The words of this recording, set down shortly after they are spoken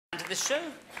To the show,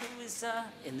 who is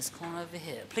in this corner over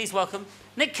here. Please welcome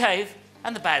Nick Cave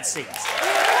and the Bad Seeds.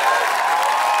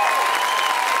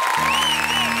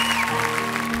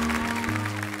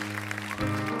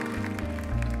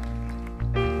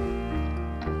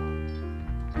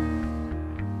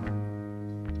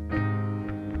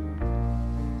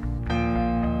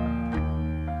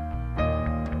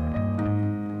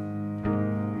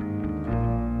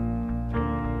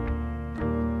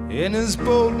 In his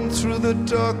boat and through the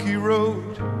dock he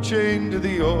rode, chained to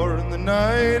the oar in the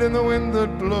night and the wind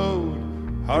that blowed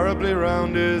horribly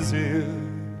round his ears.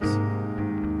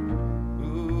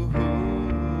 Ooh,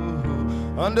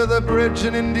 under the bridge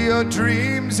and into your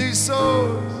dreams he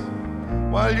soars,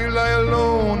 while you lie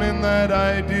alone in that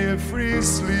idea-free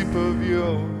sleep of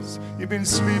yours. You've been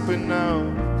sleeping now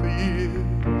for years,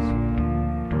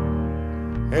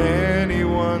 and he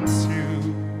wants you.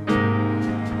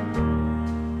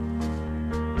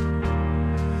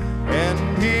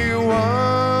 He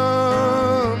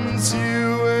wants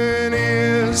you, and he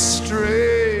is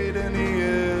straight and he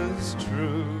is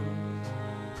true.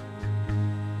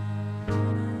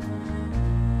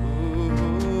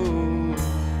 Ooh.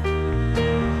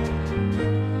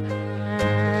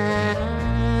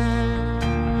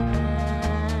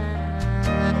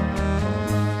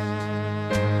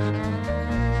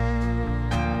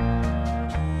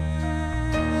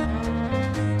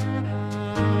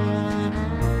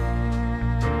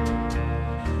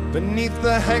 Beneath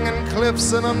the hanging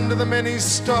cliffs and under the many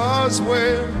stars,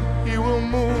 where he will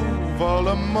move all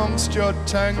amongst your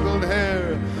tangled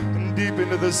hair and deep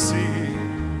into the sea.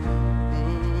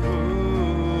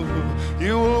 Ooh.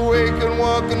 You will wake and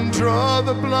walk and draw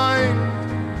the blind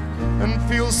and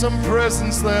feel some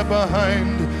presence there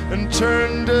behind and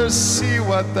turn to see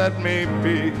what that may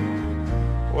be.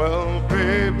 Well,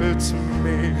 babe, it's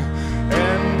me,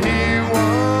 and he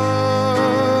wants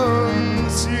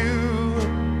you.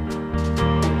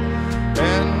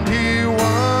 And he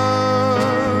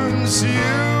wants you,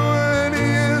 and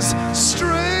he is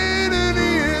straight and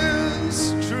he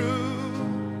is true.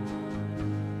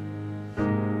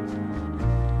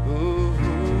 Ooh.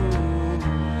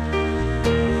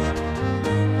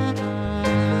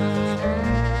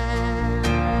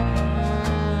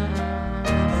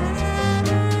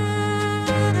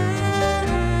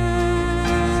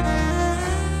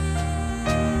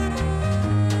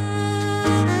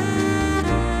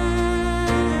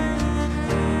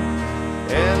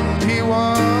 And he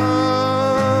wants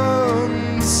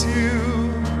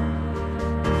you,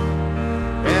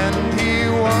 and he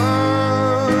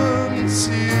wants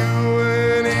you,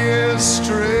 and he is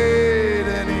straight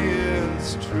and he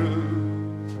is true.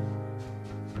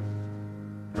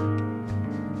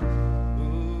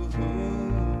 Ooh.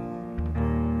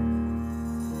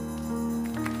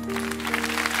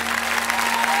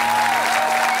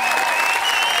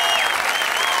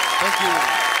 Thank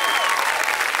you.